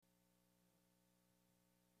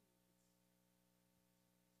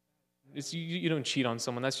You don't cheat on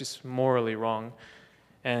someone. That's just morally wrong.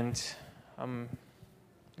 And I'm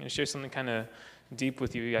going to share something kind of deep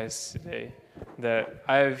with you guys today that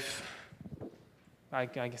I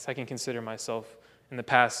guess I can consider myself in the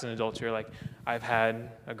past an adulterer. Like, I've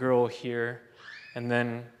had a girl here, and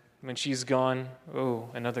then when she's gone,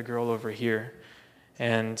 another girl over here.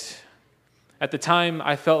 And at the time,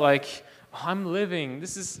 I felt like, I'm living.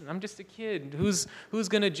 I'm just a kid. Who's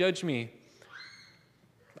going to judge me?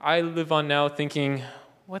 I live on now thinking,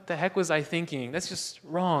 what the heck was I thinking? That's just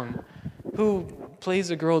wrong. Who plays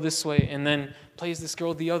a girl this way and then plays this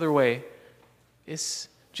girl the other way? It's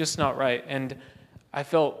just not right. And I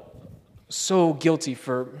felt so guilty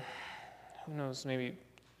for, who knows, maybe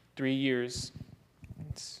 3 years.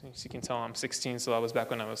 As you can tell, I'm 16, so that was back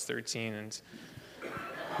when I was 13. And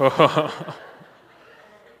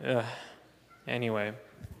anyway,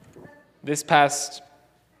 this past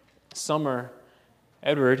summer,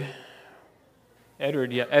 Edward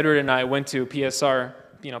and I went to PSR,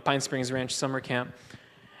 Pine Springs Ranch summer camp,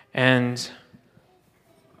 and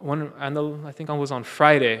I think it was on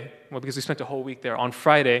Friday, because we spent a whole week there. On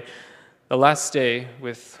Friday, the last day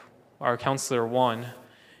with our counselor Juan,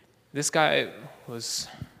 this guy was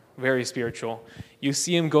very spiritual. You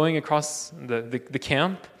see him going across the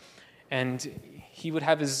camp, and he would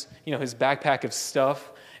have his backpack of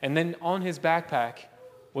stuff, and then on his backpack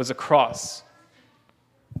was a cross.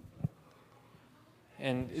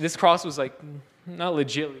 And this cross was like, not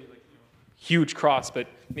legitly like huge cross, but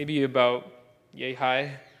maybe about yay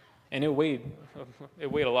high. And it weighed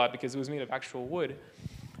a lot because it was made of actual wood.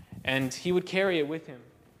 And he would carry it with him.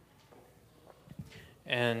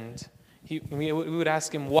 And we would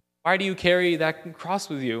ask him, why do you carry that cross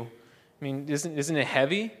with you? I mean, isn't it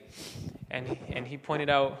heavy? And he pointed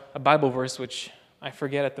out a Bible verse, which I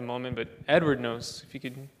forget at the moment, but Edward knows. If you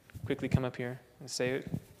could quickly come up here and say it.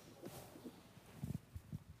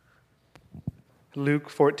 Luke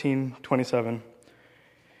 14:27.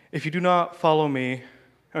 If you do not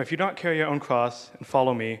carry your own cross and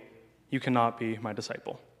follow me, you cannot be my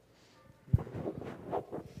disciple.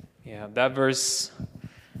 Yeah, that verse,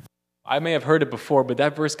 I may have heard it before, but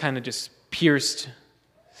that verse kind of just pierced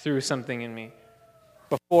through something in me.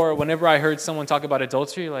 Before, whenever I heard someone talk about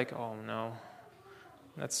adultery, like, oh no,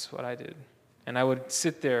 that's what I did. And I would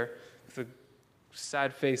sit there with a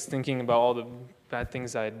sad face thinking about all the bad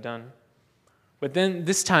things I had done. But then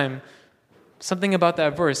this time, something about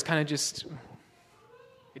that verse kind of just,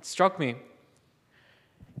 it struck me.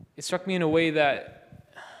 It struck me in a way that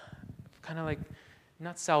kind of like,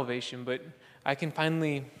 not salvation, but I can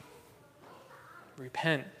finally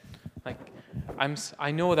repent. Like, I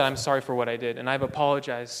know that I'm sorry for what I did, and I've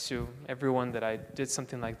apologized to everyone that I did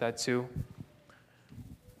something like that to.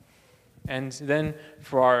 And then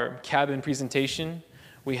for our cabin presentation,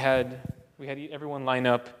 we had everyone line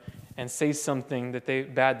up and say something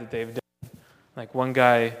bad that they've done. Like one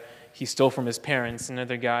guy, he stole from his parents.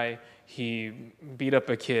 Another guy, he beat up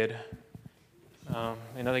a kid.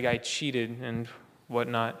 Another guy cheated and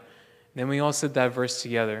whatnot. Then we all said that verse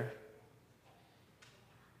together.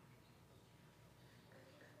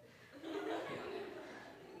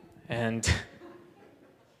 And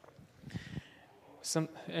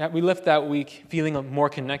we left that week feeling more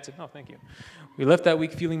connected. Oh, thank you. We left that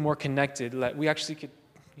week feeling more connected. That we actually could,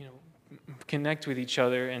 connect with each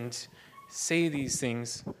other and say these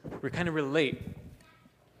things. We kind of relate.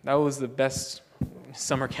 That was the best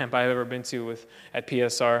summer camp I've ever been to at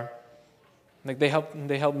PSR. Like they helped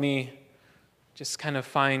me just kind of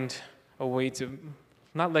find a way to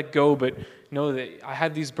not let go, but know that I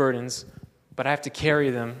have these burdens, but I have to carry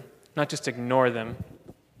them, not just ignore them,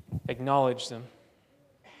 acknowledge them.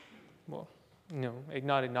 Well,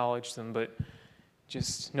 not acknowledge them, but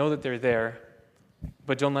just know that they're there,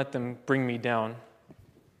 but don't let them bring me down.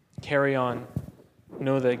 Carry on.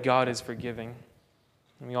 Know that God is forgiving.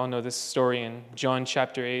 And we all know this story in John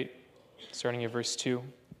chapter 8, starting at verse 2.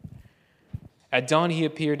 At dawn he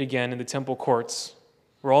appeared again in the temple courts,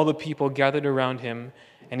 where all the people gathered around him,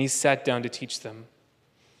 and he sat down to teach them.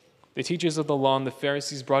 The teachers of the law and the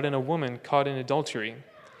Pharisees brought in a woman caught in adultery.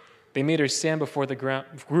 They made her stand before the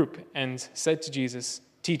group and said to Jesus,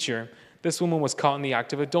 "Teacher, this woman was caught in the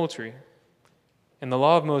act of adultery. And the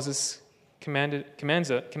law of Moses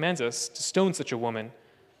commands us to stone such a woman.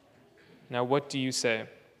 Now what do you say?"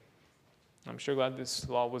 I'm sure glad this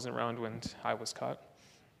law wasn't around when I was caught.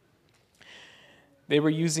 They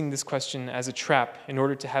were using this question as a trap in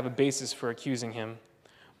order to have a basis for accusing him.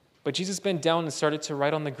 But Jesus bent down and started to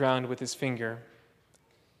write on the ground with his finger.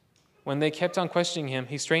 When they kept on questioning him,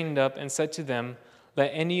 he straightened up and said to them,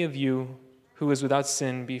 "Let any of you who is without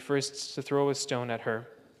sin be first to throw a stone at her."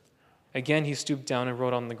 Again he stooped down and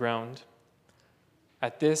wrote on the ground.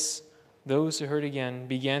 At this, those who heard again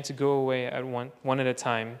began to go away at one at a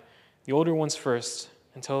time, the older ones first,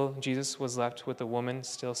 until Jesus was left with the woman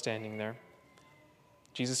still standing there.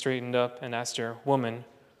 Jesus straightened up and asked her, "Woman,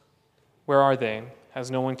 where are they?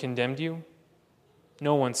 Has no one condemned you?"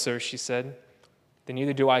 "No one, sir," she said. "Then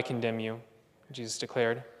neither do I condemn you," Jesus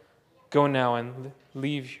declared. "Go now and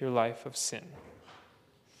leave your life of sin."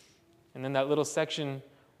 And then that little section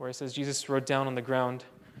where it says Jesus wrote down on the ground,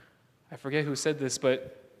 I forget who said this,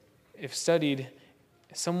 but if studied,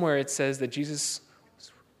 somewhere it says that Jesus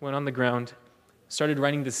went on the ground, started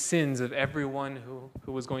writing the sins of everyone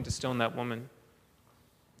who was going to stone that woman.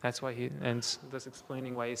 That's why and thus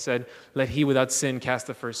explaining why he said, "Let he without sin cast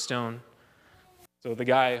the first stone." So the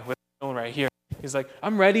guy with the stone right here, he's like,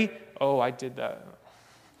 "I'm ready." "Oh, I did that."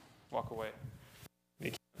 Walk away.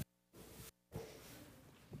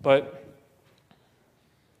 But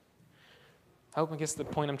I guess the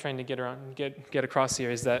point I'm trying to get across here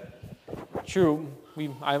is that, true,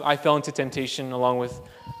 I fell into temptation along with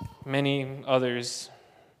many others,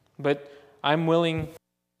 but I'm willing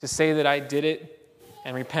to say that I did it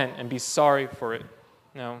and repent and be sorry for it.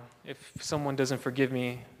 Now, if someone doesn't forgive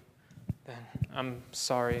me, then I'm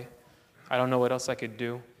sorry. I don't know what else I could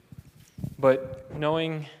do. But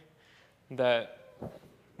knowing that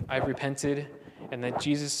I've repented and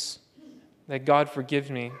that God forgives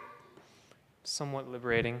me, somewhat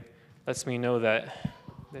liberating, lets me know that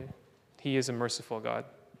He is a merciful God.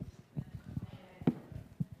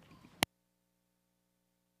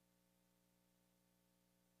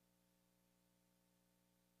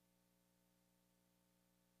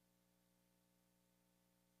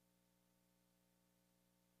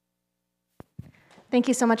 Thank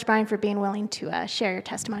you so much, Brian, for being willing to share your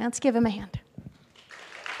testimony. Let's give him a hand.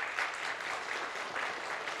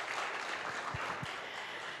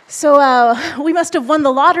 So we must have won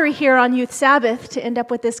the lottery here on Youth Sabbath to end up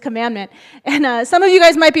with this commandment. And some of you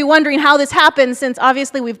guys might be wondering how this happened, since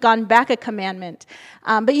obviously we've gone back a commandment.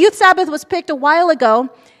 But Youth Sabbath was picked a while ago,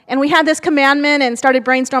 and we had this commandment and started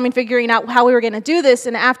brainstorming, figuring out how we were going to do this.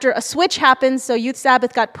 And after a switch happened, so Youth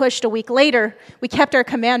Sabbath got pushed a week later, we kept our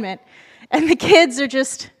commandment. And the kids are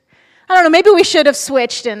just, I don't know, maybe we should have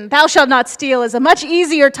switched, and thou shalt not steal is a much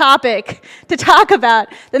easier topic to talk about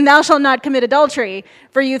than thou shalt not commit adultery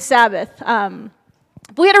for Youth Sabbath.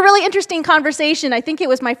 We had a really interesting conversation. I think it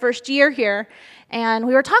was my first year here, and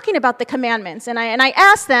we were talking about the commandments. And I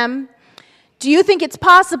asked them, "Do you think it's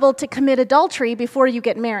possible to commit adultery before you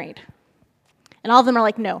get married?" And all of them are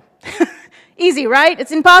like, "No." Easy, right?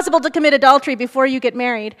 It's impossible to commit adultery before you get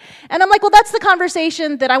married. And I'm like, well, that's the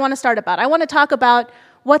conversation that I want to start about. I want to talk about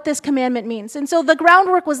what this commandment means. And so the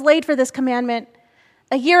groundwork was laid for this commandment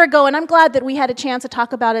a year ago, and I'm glad that we had a chance to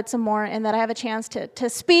talk about it some more and that I have a chance to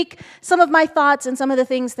speak some of my thoughts and some of the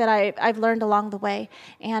things that I've learned along the way.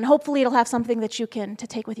 And hopefully it'll have something that you can to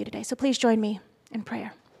take with you today. So please join me in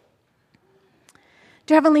prayer.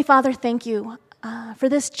 Dear Heavenly Father, thank you for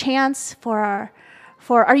this chance for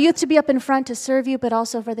our youth to be up in front to serve you, but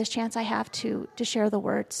also for this chance I have to share the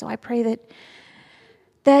word. So I pray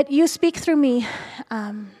that you speak through me,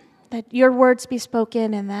 that your words be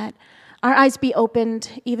spoken, and that our eyes be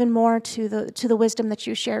opened even more to the wisdom that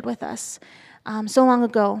you shared with us so long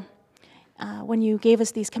ago when you gave us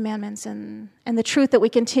these commandments, and the truth that we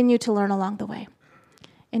continue to learn along the way.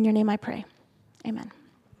 In your name I pray. Amen.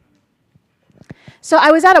 So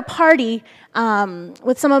I was at a party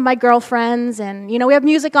with some of my girlfriends, and, we have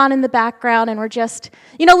music on in the background, and we're just,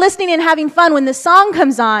 listening and having fun when this song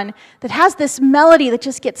comes on that has this melody that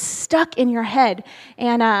just gets stuck in your head.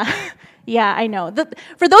 And, yeah, I know.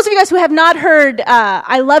 For those of you guys who have not heard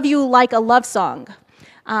I Love You Like a Love Song,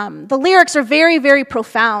 the lyrics are very, very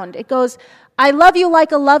profound. It goes, "I love you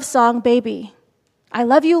like a love song, baby. I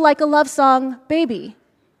love you like a love song, baby.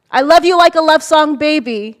 I love you like a love song,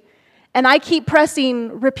 baby. And I keep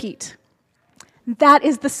pressing repeat." That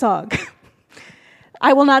is the song.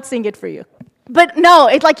 I will not sing it for you. But no,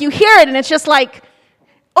 it's like you hear it and it's just like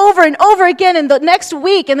over and over again. And the next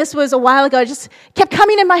week, and this was a while ago, it just kept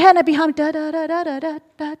coming in my head, and I'd be humming da da da da da da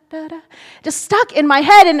da da da, just stuck in my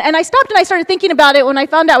head. And I stopped and I started thinking about it when I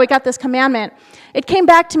found out we got this commandment. It came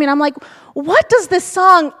back to me and I'm like, what does this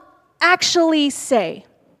song actually say?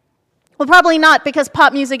 Well, probably not, because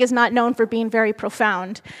pop music is not known for being very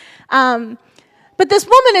profound. But this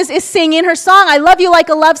woman is singing her song, "I love you like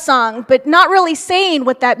a love song," but not really saying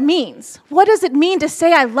what that means. What does it mean to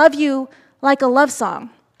say, "I love you like a love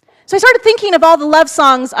song"? So I started thinking of all the love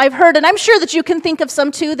songs I've heard, and I'm sure that you can think of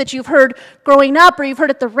some too that you've heard growing up or you've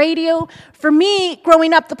heard at the radio. For me,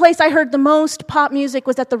 growing up, the place I heard the most pop music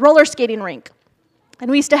was at the roller skating rink.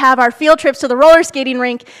 And we used to have our field trips to the roller skating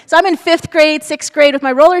rink. So I'm in 5th grade, 6th grade with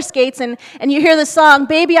my roller skates, and you hear the song,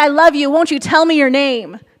 "Baby, I love you, won't you tell me your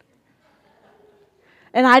name?"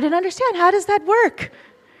 And I didn't understand, how does that work?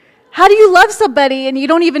 How do you love somebody and you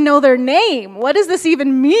don't even know their name? What does this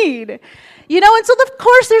even mean? And so of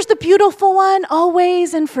course there's the beautiful one,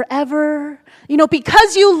 always and forever.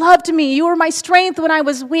 Because you loved me, you were my strength when I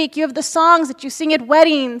was weak. You have the songs that you sing at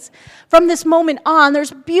weddings. From this moment on,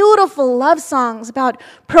 there's beautiful love songs about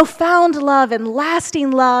profound love and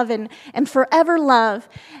lasting love and forever love.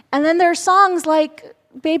 And then there are songs like,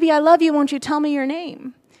 "Baby, I love you, won't you tell me your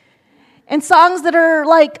name?" And songs that are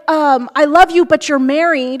like, "I love you, but you're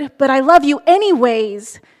married, but I love you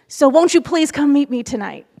anyways, so won't you please come meet me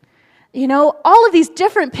tonight?" All of these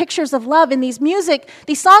different pictures of love in these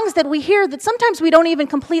songs that we hear that sometimes we don't even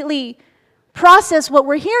completely process what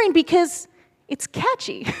we're hearing because it's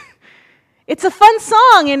catchy. It's a fun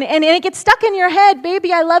song, and it gets stuck in your head.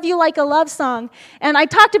 "Baby, I love you" like a love song. And I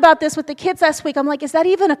talked about this with the kids last week. I'm like, is that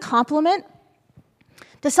even a compliment?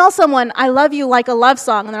 To tell someone, "I love you" like a love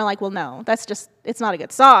song, and they're like, "Well, no, it's not a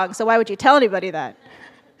good song, so why would you tell anybody that?"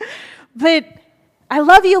 But "I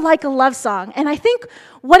love you" like a love song. And I think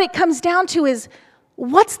what it comes down to is,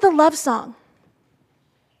 what's the love song?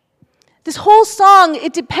 This whole song,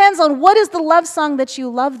 it depends on what is the love song that you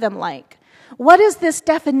love them like. What is this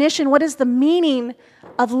definition? What is the meaning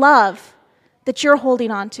of love that you're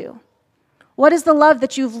holding on to? What is the love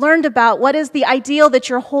that you've learned about? What is the ideal that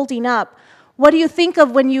you're holding up? What do you think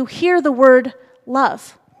of when you hear the word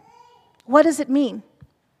love? What does it mean?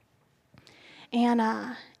 And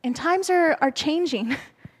times are changing.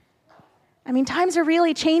 Times are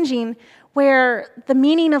really changing where the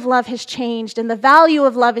meaning of love has changed and the value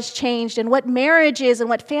of love has changed and what marriage is and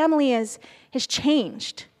what family is has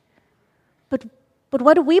changed. But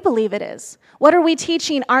what do we believe it is? What are we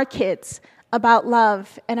teaching our kids about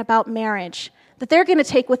love and about marriage that they're going to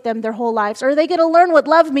take with them their whole lives? Or are they going to learn what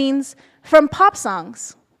love means from pop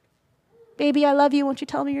songs? "Baby, I love you, won't you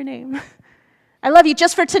tell me your name?" "I love you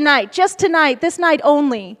just for tonight, this night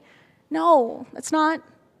only." No, that's not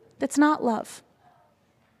love.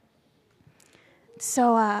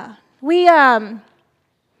 So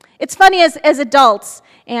it's funny as adults,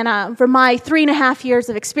 and for my 3.5 years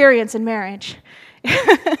of experience in marriage,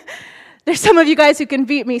 there's some of you guys who can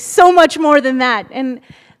beat me so much more than that. And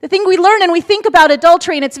the thing we learn and we think about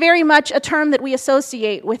adultery, and it's very much a term that we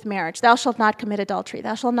associate with marriage. "Thou shalt not commit adultery.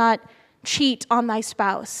 Thou shalt not cheat on thy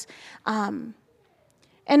spouse."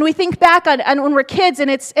 And we think back on when we're kids, and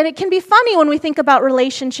it can be funny when we think about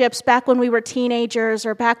relationships back when we were teenagers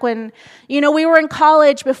or back when, we were in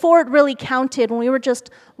college before it really counted, when we were just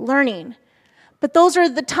learning. But those are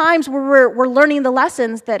the times where we're learning the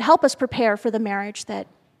lessons that help us prepare for the marriage that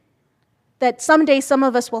someday some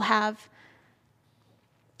of us will have.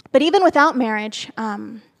 But even without marriage,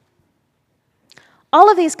 all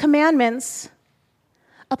of these commandments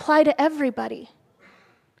apply to everybody.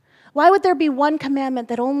 Why would there be one commandment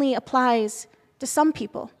that only applies to some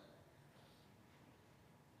people?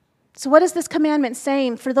 So what is this commandment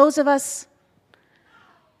saying for those of us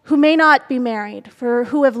who may not be married, for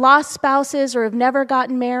who have lost spouses or have never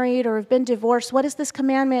gotten married or have been divorced? What does this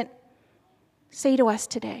commandment say to us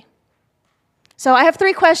today? So I have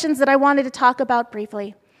 3 questions that I wanted to talk about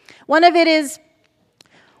briefly. One of it is,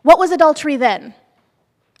 what was adultery then,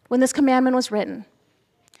 when this commandment was written?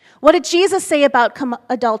 What did Jesus say about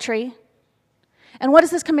adultery? And what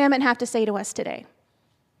does this commandment have to say to us today?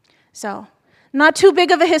 So, not too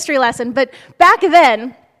big of a history lesson, but back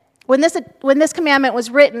then, when this commandment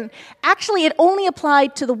was written, actually it only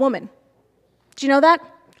applied to the woman. Do you know that?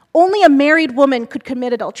 Only a married woman could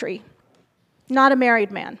commit adultery, not a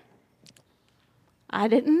married man. I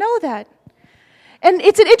didn't know that. And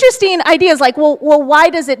it's an interesting idea. It's like, well,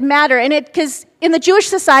 why does it matter? And because in the Jewish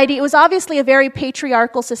society, it was obviously a very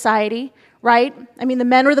patriarchal society, right? The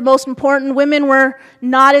men were the most important. Women were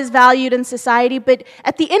not as valued in society. But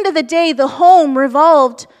at the end of the day, the home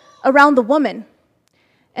revolved around the woman.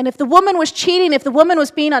 And if the woman was cheating, if the woman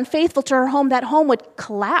was being unfaithful to her home, that home would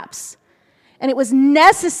collapse. And it was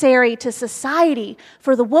necessary to society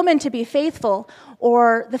for the woman to be faithful,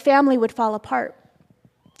 or the family would fall apart.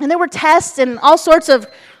 And there were tests and all sorts of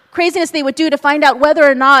craziness they would do to find out whether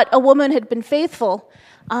or not a woman had been faithful.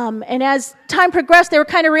 And as time progressed, they were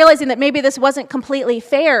kind of realizing that maybe this wasn't completely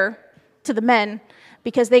fair to the men,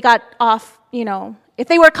 because they got off, if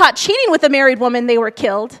they were caught cheating with a married woman, they were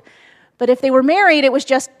killed. But if they were married, it was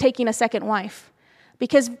just taking a second wife.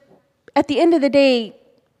 Because at the end of the day,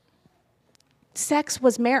 sex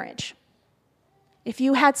was marriage. If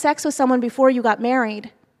you had sex with someone before you got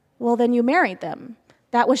married, well, then you married them.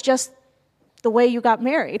 That was just the way you got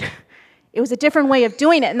married. It was a different way of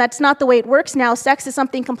doing it, and that's not the way it works now. Sex is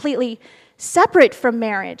something completely separate from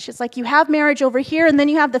marriage. It's like you have marriage over here, and then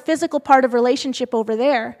you have the physical part of relationship over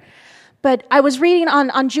there. But I was reading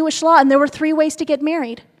on Jewish law, and there were 3 ways to get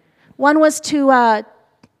married. One was to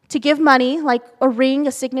give money, like a ring,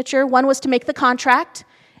 a signature. One was to make the contract,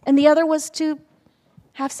 and the other was to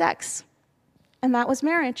have sex. And that was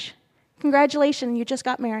marriage. Congratulations, you just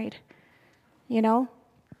got married. You know?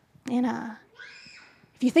 And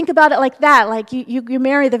if you think about it like that, like you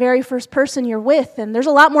marry the very first person you're with, and there's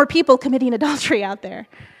a lot more people committing adultery out there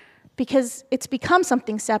because it's become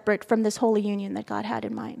something separate from this holy union that God had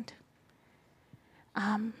in mind.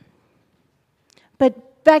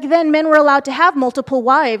 But back then, men were allowed to have multiple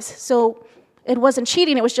wives, so it wasn't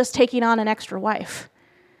cheating, it was just taking on an extra wife.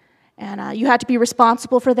 And you had to be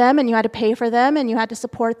responsible for them, and you had to pay for them, and you had to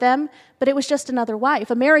support them, but it was just another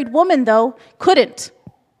wife. A married woman, though, couldn't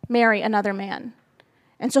marry another man.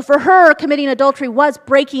 And so for her, committing adultery was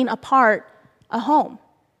breaking apart a home.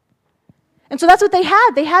 And so that's what they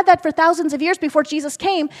had. They had that for thousands of years before Jesus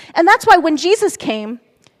came. And that's why when Jesus came,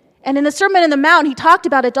 and in the Sermon on the Mount, he talked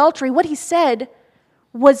about adultery, what he said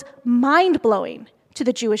was mind-blowing to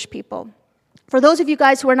the Jewish people. For those of you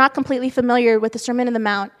guys who are not completely familiar with the Sermon on the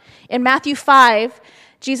Mount, in Matthew 5,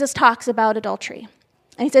 Jesus talks about adultery.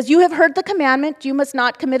 And he says, "You have heard the commandment, you must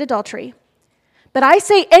not commit adultery. But I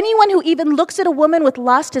say anyone who even looks at a woman with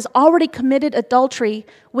lust has already committed adultery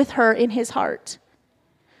with her in his heart.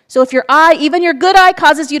 So if your eye, even your good eye,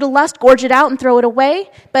 causes you to lust, gorge it out and throw it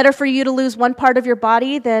away. Better for you to lose one part of your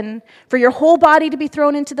body than for your whole body to be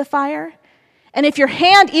thrown into the fire. And if your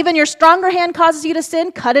hand, even your stronger hand, causes you to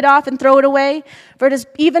sin, cut it off and throw it away. For it is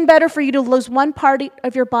even better for you to lose one part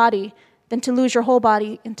of your body than to lose your whole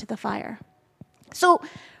body into the fire." So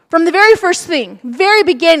from the very first thing, very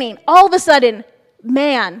beginning, all of a sudden,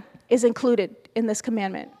 man is included in this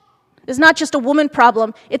commandment. It's not just a woman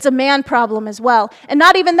problem, it's a man problem as well. And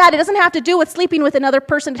not even that, it doesn't have to do with sleeping with another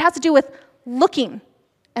person, it has to do with looking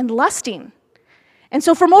and lusting. And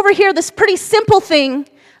so from over here, this pretty simple thing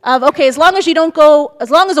of, okay, as long as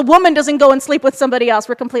a woman doesn't go and sleep with somebody else,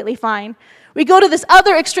 we're completely fine. We go to this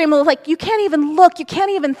other extreme of like, you can't even look, you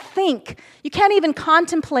can't even think, you can't even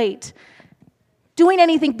contemplate doing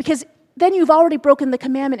anything because then you've already broken the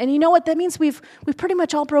commandment. And you know what? That means we've pretty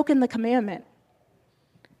much all broken the commandment.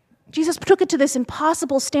 Jesus took it to this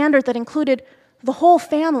impossible standard that included the whole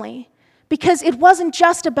family because it wasn't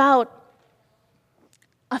just about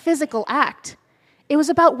a physical act. It was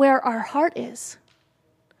about where our heart is.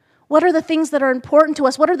 What are the things that are important to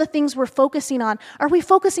us? What are the things we're focusing on? Are we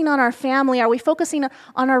focusing on our family? Are we focusing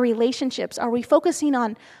on our relationships? Are we focusing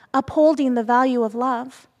on upholding the value of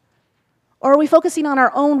love? Or are we focusing on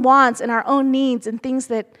our own wants and our own needs and things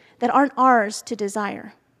that aren't ours to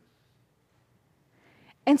desire?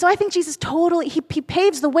 And so I think Jesus he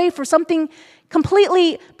paves the way for something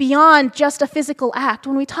completely beyond just a physical act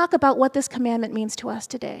when we talk about what this commandment means to us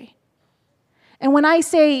today. And when I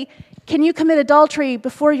say, can you commit adultery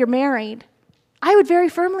before you're married? I would very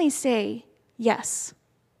firmly say yes.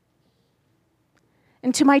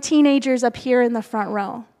 And to my teenagers up here in the front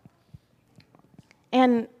row,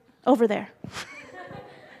 and over there.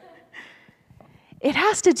 It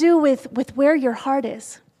has to do with where your heart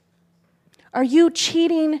is. Are you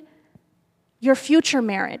cheating your future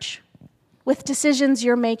marriage with decisions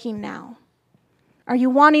you're making now? Are you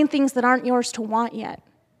wanting things that aren't yours to want yet?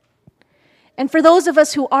 And for those of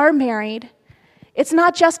us who are married, it's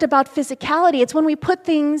not just about physicality. It's when we put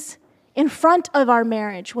things in front of our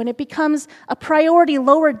marriage, when it becomes a priority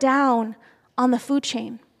lower down on the food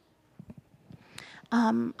chain.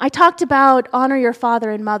 I talked about honor your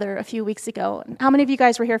father and mother a few weeks ago. How many of you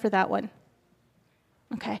guys were here for that one?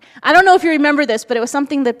 Okay. I don't know if you remember this, but it was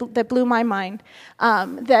something that blew my mind.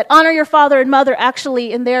 That honor your father and mother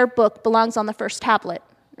actually in their book belongs on the first tablet.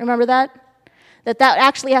 Remember that? That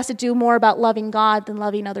actually has to do more about loving God than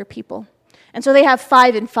loving other people. And so they have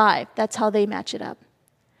 5 and 5. That's how they match it up.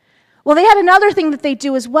 Well, they had another thing that they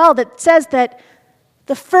do as well that says that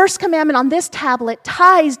the first commandment on this tablet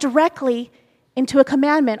ties directly into a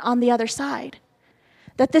commandment on the other side.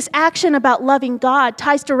 That this action about loving God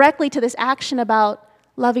ties directly to this action about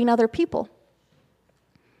loving other people.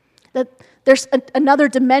 That there's another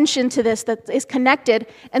dimension to this that is connected.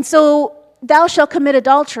 And so, thou shalt commit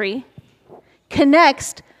adultery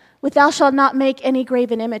connects with thou shalt not make any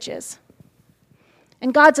graven images.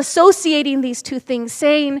 And God's associating these two things,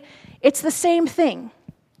 saying it's the same thing.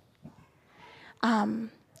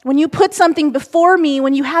 When you put something before me,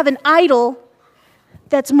 when you have an idol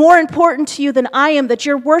that's more important to you than I am, that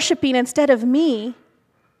you're worshiping instead of me,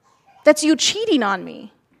 that's you cheating on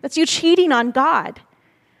me. That's you cheating on God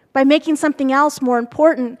by making something else more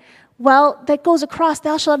important. Well, that goes across,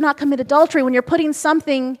 thou shalt not commit adultery, when you're putting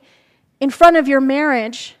something in front of your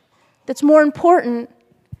marriage that's more important,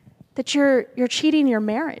 that you're cheating your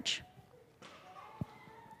marriage.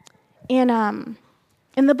 In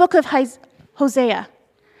the book of Hosea,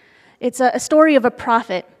 it's a story of a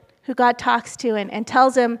prophet who God talks to and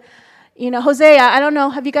tells him, Hosea, I don't know,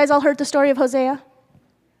 have you guys all heard the story of Hosea?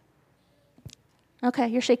 Okay,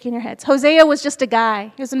 you're shaking your heads. Hosea was just a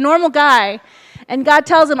guy. He was a normal guy. And God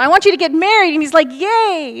tells him, I want you to get married. And he's like,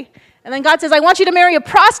 yay. And then God says, I want you to marry a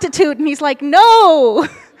prostitute. And he's like, no.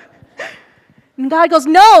 And God goes,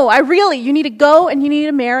 no, you need to go and you need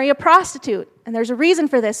to marry a prostitute. And there's a reason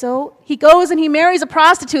for this. So he goes and he marries a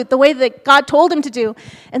prostitute the way that God told him to do.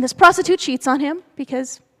 And this prostitute cheats on him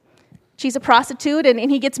because she's a prostitute.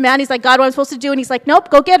 And he gets mad. He's like, God, what am I supposed to do? And he's like,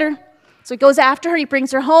 nope, go get her. So he goes after her, he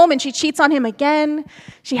brings her home, and she cheats on him again.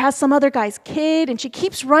 She has some other guy's kid, and she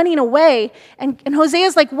keeps running away. And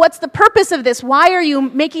Hosea's like, what's the purpose of this? Why are you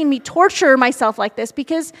making me torture myself like this?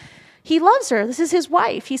 Because he loves her. This is his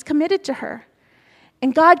wife. He's committed to her.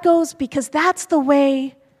 And God goes, because that's the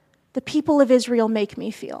way the people of Israel make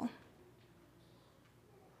me feel.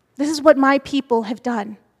 This is what my people have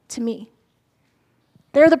done to me.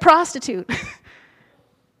 They're the prostitute.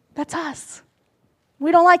 That's us.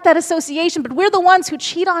 We don't like that association, but we're the ones who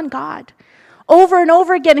cheat on God over and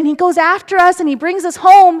over again. And he goes after us and he brings us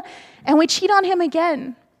home and we cheat on him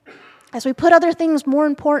again as we put other things more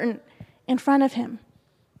important in front of him.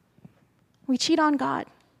 We cheat on God.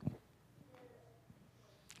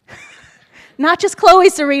 Not just Chloe,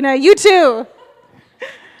 Serena, you too.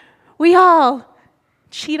 We all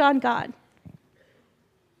cheat on God.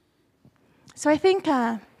 So I think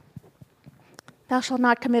thou shalt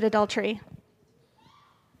not commit adultery.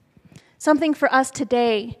 Something for us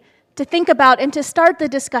today to think about and to start the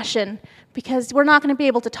discussion, because we're not going to be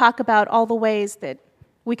able to talk about all the ways that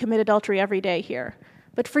we commit adultery every day here.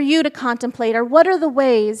 But for you to contemplate are, what are the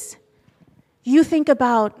ways you think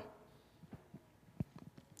about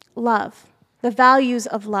love, the values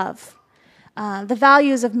of love, the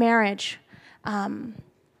values of marriage, the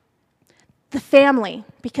family,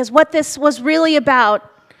 because what this was really about,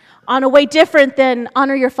 on a way different than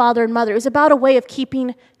honor your father and mother, it was about a way of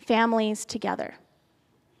keeping families together.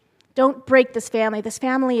 Don't break this family. This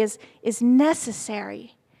family is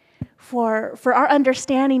necessary for our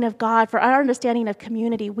understanding of God, for our understanding of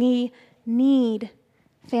community. We need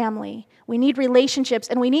family. We need relationships,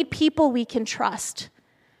 and we need people we can trust.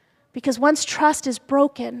 Because once trust is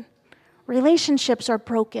broken, relationships are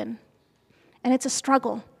broken, and it's a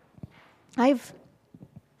struggle. I've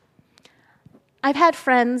had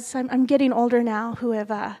friends, I'm getting older now,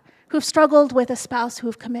 who've struggled with a spouse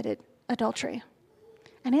who've committed adultery.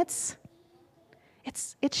 And it's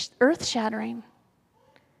earth-shattering.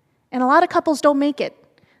 And a lot of couples don't make it.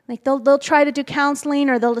 Like they'll try to do counseling,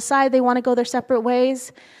 or they'll decide they want to go their separate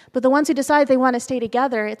ways. But the ones who decide they want to stay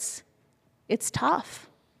together, it's tough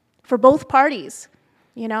for both parties,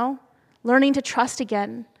 learning to trust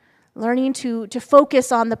again, learning to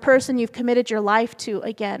focus on the person you've committed your life to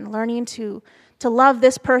again, learning to love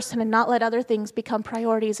this person and not let other things become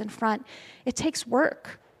priorities in front. It takes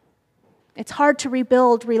work. It's hard to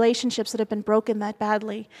rebuild relationships that have been broken that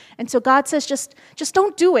badly. And so God says, just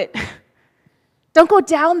don't do it. Don't go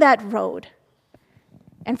down that road.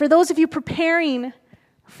 And for those of you preparing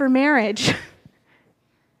for marriage,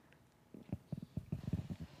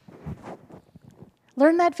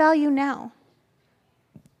 learn that value now.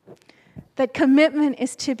 That commitment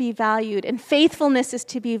is to be valued, and faithfulness is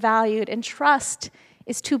to be valued, and trust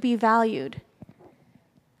is to be valued.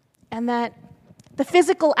 And that the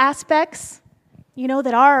physical aspects,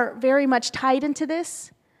 that are very much tied into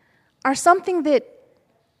this, are something that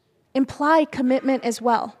imply commitment as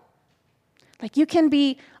well. Like you can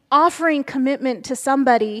be offering commitment to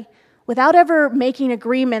somebody without ever making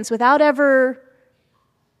agreements, without ever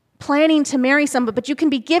planning to marry somebody, but you can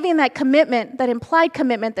be giving that commitment, that implied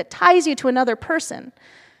commitment that ties you to another person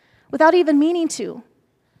without even meaning to.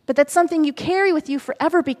 But that's something you carry with you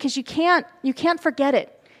forever, because you can't forget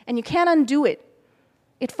it and you can't undo it.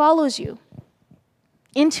 It follows you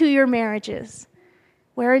into your marriages,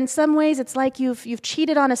 where in some ways it's like you've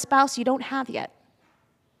cheated on a spouse you don't have yet,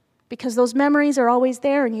 because those memories are always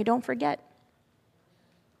there and you don't forget.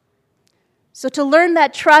 So to learn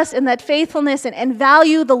that trust and that faithfulness and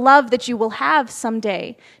value the love that you will have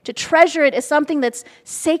someday, to treasure it as something that's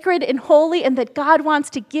sacred and holy and that God wants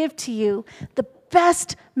to give to you, the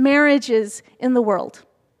best marriages in the world.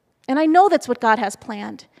 And I know that's what God has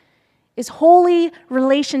planned, is holy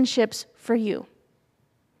relationships for you.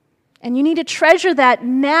 And you need to treasure that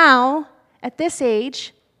now, at this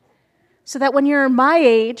age, so that when you're my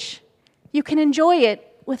age, you can enjoy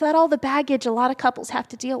it without all the baggage a lot of couples have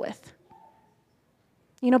to deal with.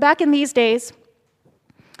 You know, back in these days,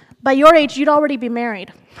 by your age, you'd already be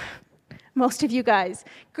married. Most of you guys.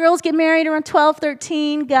 Girls get married around 12,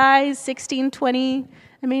 13, guys 16, 20.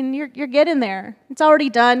 I mean, you're getting there. It's already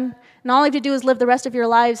done. And all you have to do is live the rest of your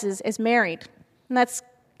lives as married. And that's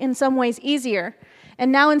in some ways easier.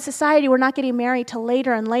 And now in society, we're not getting married till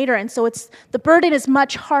later and later. And so the burden is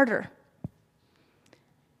much harder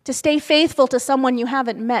to stay faithful to someone you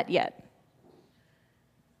haven't met yet.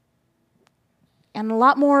 And a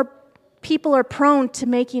lot more people are prone to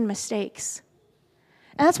making mistakes.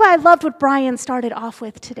 And that's why I loved what Brian started off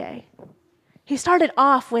with today. He started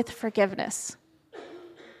off with forgiveness.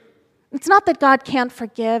 It's not that God can't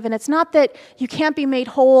forgive, and it's not that you can't be made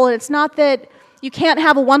whole, and it's not that you can't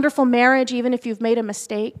have a wonderful marriage even if you've made a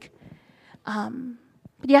mistake.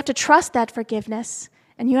 But you have to trust that forgiveness,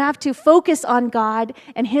 and you have to focus on God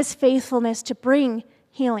and His faithfulness to bring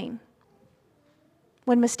healing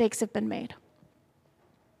when mistakes have been made.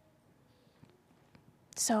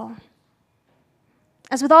 So,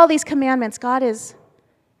 as with all these commandments, God is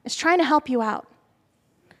trying to help you out.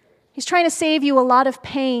 He's trying to save you a lot of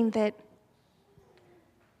pain that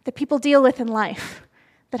people deal with in life,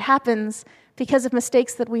 that happens because of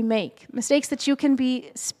mistakes that we make, mistakes that you can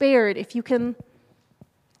be spared if you can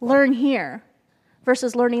learn here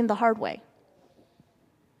versus learning the hard way.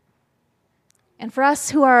 And for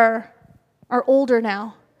us who are older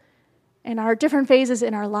now and are different phases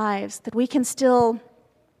in our lives, that we can still,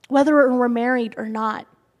 whether we're married or not,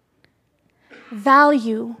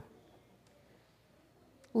 value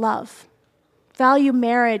love, value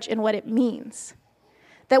marriage and what it means.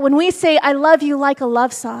 That when we say, I love you like a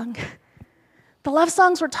love song, the love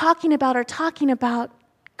songs we're talking about are talking about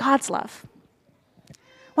God's love.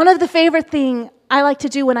 One of the favorite things I like to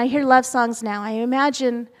do when I hear love songs now, I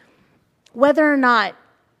imagine whether or not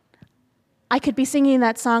I could be singing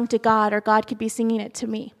that song to God or God could be singing it to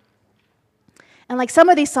me. And like some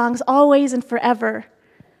of these songs, Always and Forever,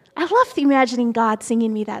 I love imagining God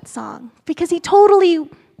singing me that song because He totally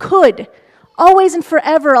could. Always and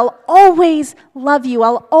forever, I'll always love you.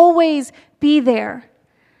 I'll always be there.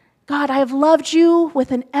 God, I have loved you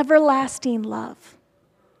with an everlasting love.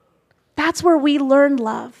 That's where we learn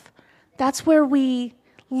love. That's where we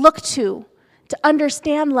look to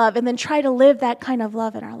understand love and then try to live that kind of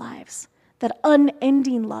love in our lives. That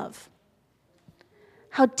unending love.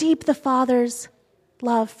 How deep the Father's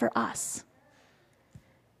love for us.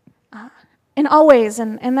 And always,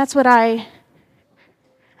 and that's what I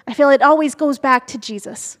feel it always goes back to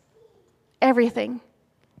Jesus. Everything.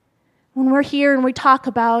 When we're here and we talk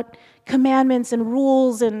about commandments and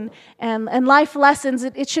rules and life lessons,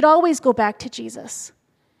 it should always go back to Jesus.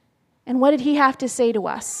 And what did He have to say to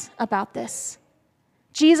us about this?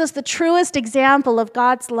 Jesus, the truest example of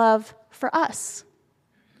God's love for us.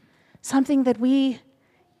 Something that we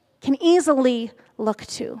can easily look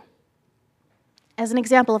to as an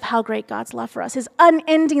example of how great God's love for us. His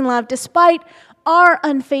unending love, despite our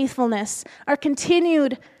unfaithfulness, our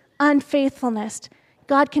continued unfaithfulness,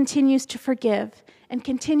 God continues to forgive and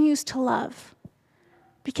continues to love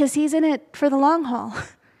because He's in it for the long haul.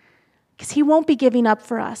 Because He won't be giving up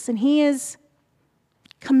for us, and He is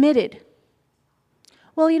committed.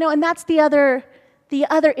 Well, and that's the other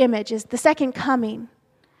image, is the second coming.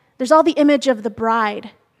 There's all the image of the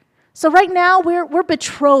bride. So right now, we're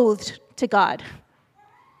betrothed to God.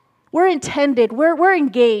 We're intended, we're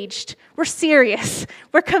engaged, we're serious,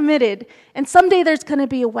 we're committed. And someday there's going to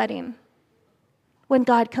be a wedding when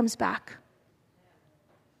God comes back.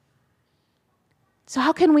 So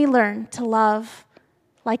how can we learn to love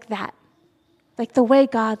like that? Like the way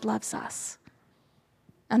God loves us.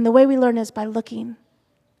 And the way we learn is by looking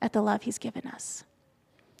at the love He's given us.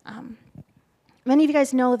 Many of you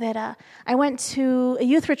guys know that I went to a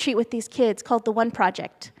youth retreat with these kids called The One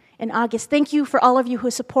Project in August. Thank you for all of you who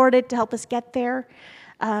supported to help us get there,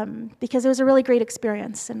 because it was a really great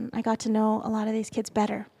experience, and I got to know a lot of these kids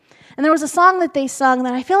better. And there was a song that they sung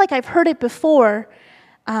that I feel like I've heard it before,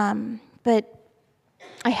 but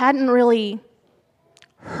I hadn't really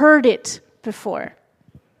heard it before.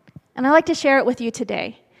 And I'd like to share it with you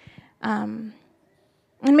today.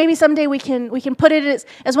 And maybe someday we can put it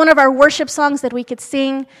as one of our worship songs that we could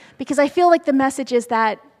sing, because I feel like the message is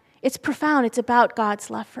that it's profound. It's about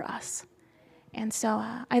God's love for us. And so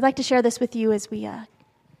I'd like to share this with you as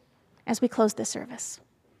we close this service.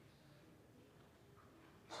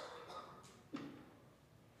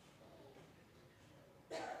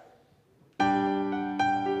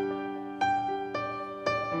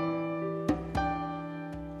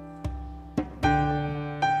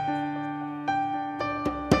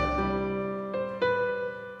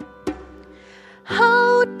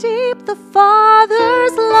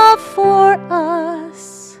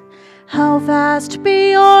 how vast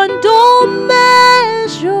beyond all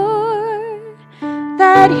measure,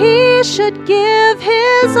 that he should give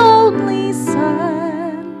his only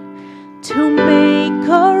Son to make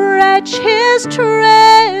a wretch his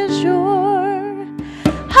treasure.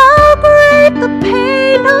 How great the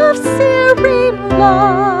pain of searing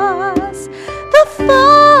loss! The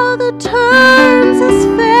Father turns his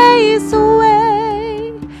face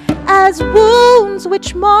away, as wounds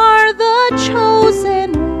which mar the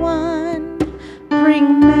chosen one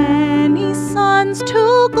bring many sons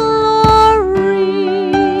to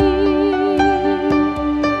glory.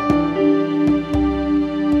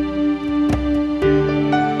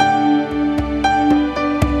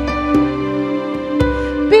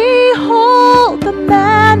 Behold the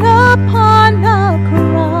man upon a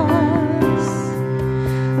cross,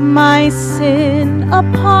 my sin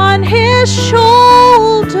upon his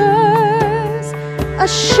shoulders.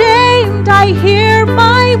 Ashamed I hear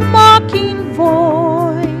my mocking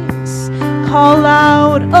voice call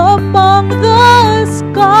out among the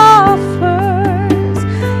scoffers.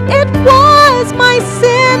 It was my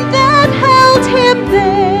sin that held him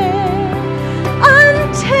there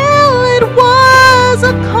until it was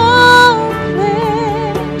accomplished.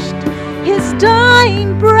 His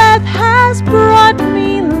dying breath has brought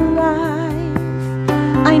me life.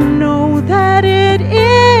 I know that it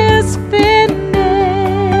is finished.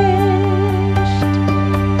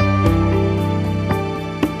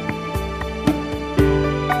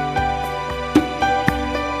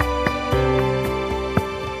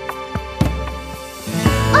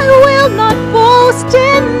 I will not boast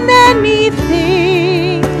in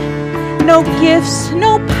anything, no gifts,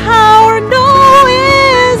 no power, no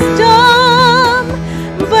wisdom,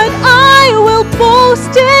 but I will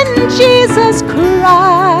boast in Jesus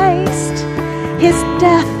Christ, his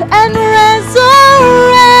death and resurrection.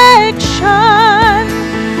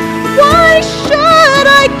 Why should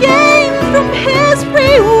I gain from his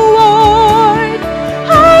reward?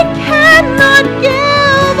 I cannot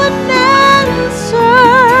give an answer,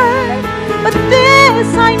 but this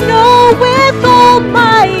I know with all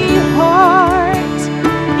my heart: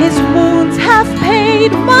 his wounds have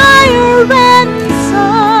paid my ransom.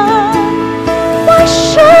 Why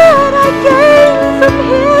should I gain from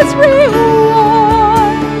his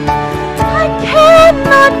reward? I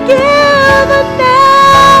cannot give an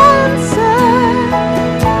answer,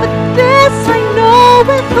 but this I know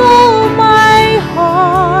with all my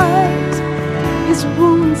heart: his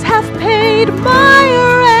wounds have paid my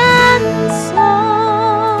ransom.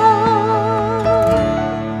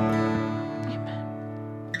 Amen.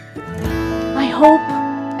 My hope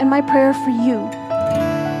and my prayer for you,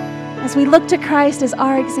 as we look to Christ as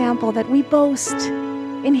our example, that we boast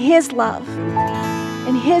in his love,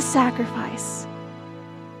 in his sacrifice,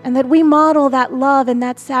 and that we model that love and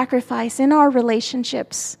that sacrifice in our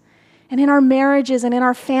relationships and in our marriages and in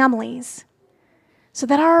our families, so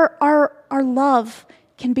that our love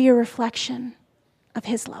can be a reflection of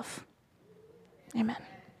his love. Amen.